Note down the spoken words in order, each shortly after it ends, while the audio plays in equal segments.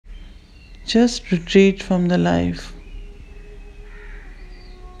Just retreat from the life.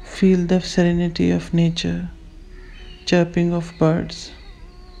 Feel the serenity of nature, chirping of birds.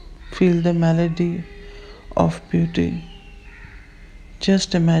 Feel the melody of beauty.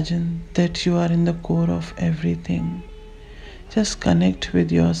 Just imagine that you are in the core of everything. Just connect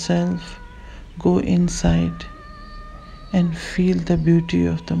with yourself, go inside, and feel the beauty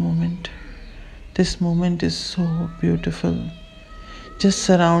of the moment. This moment is so beautiful. Just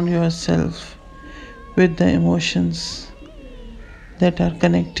surround yourself with the emotions that are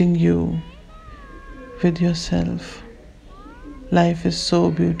connecting you with yourself. Life is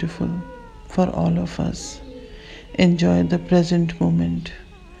so beautiful for all of us. Enjoy the present moment.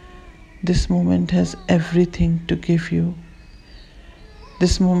 This moment has everything to give you.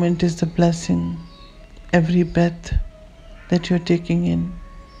 This moment is the blessing. Every breath that you're taking in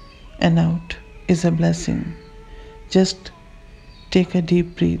and out is a blessing. Just take a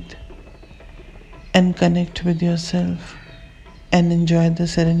deep breath and connect with yourself and enjoy the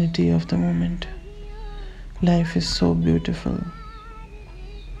serenity of the moment. Life is so beautiful.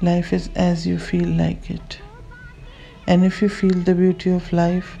 Life is as you feel like it. And if you feel the beauty of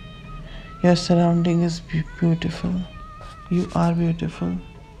life, your surrounding is beautiful. You are beautiful.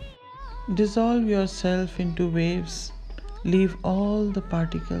 Dissolve yourself into waves. Leave all the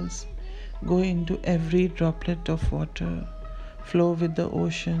particles. Go into every droplet of water. Flow with the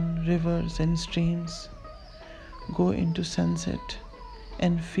ocean, rivers and streams. Go into sunset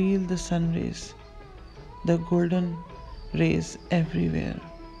and feel the sun rays, the golden rays everywhere.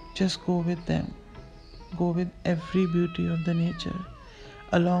 Just go with them. Go with every beauty of the nature,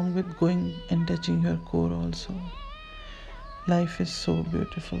 along with going and touching your core also. Life is so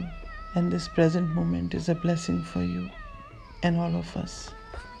beautiful, and this present moment is a blessing for you and all of us.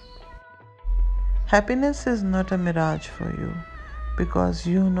 Happiness is not a mirage for you because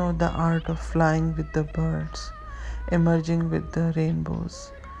you know the art of flying with the birds, emerging with the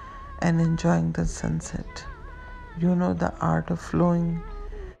rainbows, and enjoying the sunset. You know the art of flowing.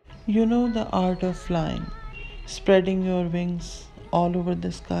 You know the art of flying, spreading your wings all over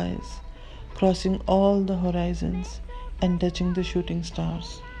the skies, crossing all the horizons, and touching the shooting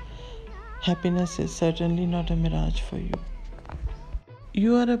stars. Happiness is certainly not a mirage for you.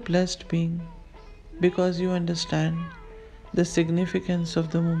 You are a blessed being because you understand the significance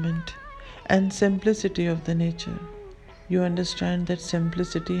of the moment and simplicity of the nature. You understand that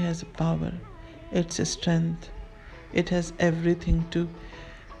simplicity has power, it's a strength, it has everything to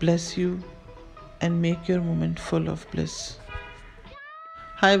bless you and make your moment full of bliss.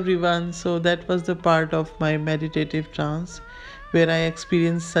 Hi everyone, so that was the part of my meditative trance where I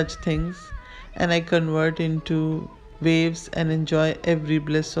experience such things and I convert into waves and enjoy every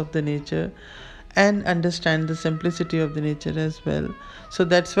bliss of the nature and understand the simplicity of the nature as well. So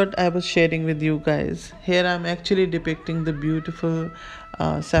that's what I was sharing with you guys. Here I'm actually depicting the beautiful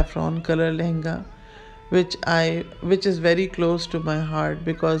saffron color lehenga which is very close to my heart,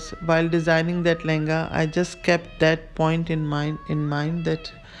 because while designing that lehenga I just kept that point in mind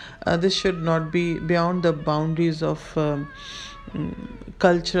that this should not be beyond the boundaries of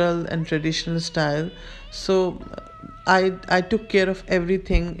cultural and traditional style. So I took care of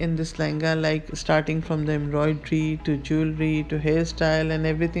everything in this lehenga, like starting from the embroidery to jewelry to hairstyle and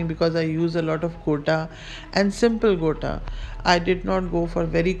everything, because I use a lot of gota and simple gota. I did not go for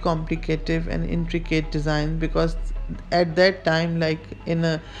very complicated and intricate design because at that time, like in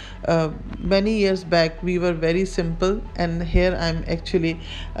a many years back, we were very simple, and here I'm actually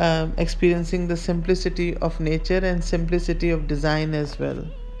experiencing the simplicity of nature and simplicity of design as well.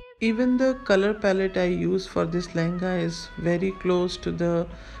 Even the color palette I use for this lehenga is very close to the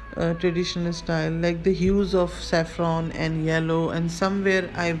traditional style, like the hues of saffron and yellow, and somewhere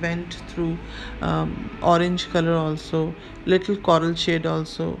I went through orange color also, little coral shade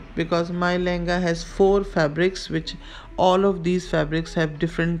also, because my lehenga has 4 fabrics, which all of these fabrics have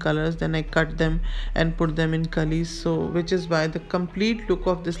different colors. Then I cut them and put them in kalis, so which is why the complete look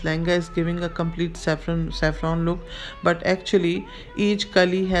of this lehenga is giving a complete saffron look, but actually each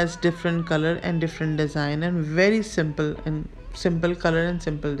kali has different color and different design, and very simple color and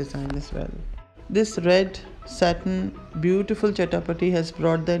simple design as well. This red satin beautiful chatapati has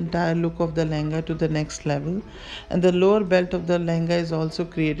brought the entire look of the lehenga to the next level, and the lower belt of the lehenga is also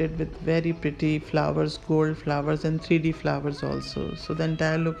created with very pretty flowers, gold flowers and 3D flowers also. So the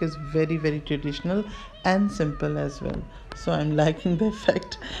entire look is very traditional and simple as well. So I'm liking the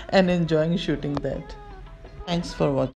effect and enjoying shooting that. Thanks for watching.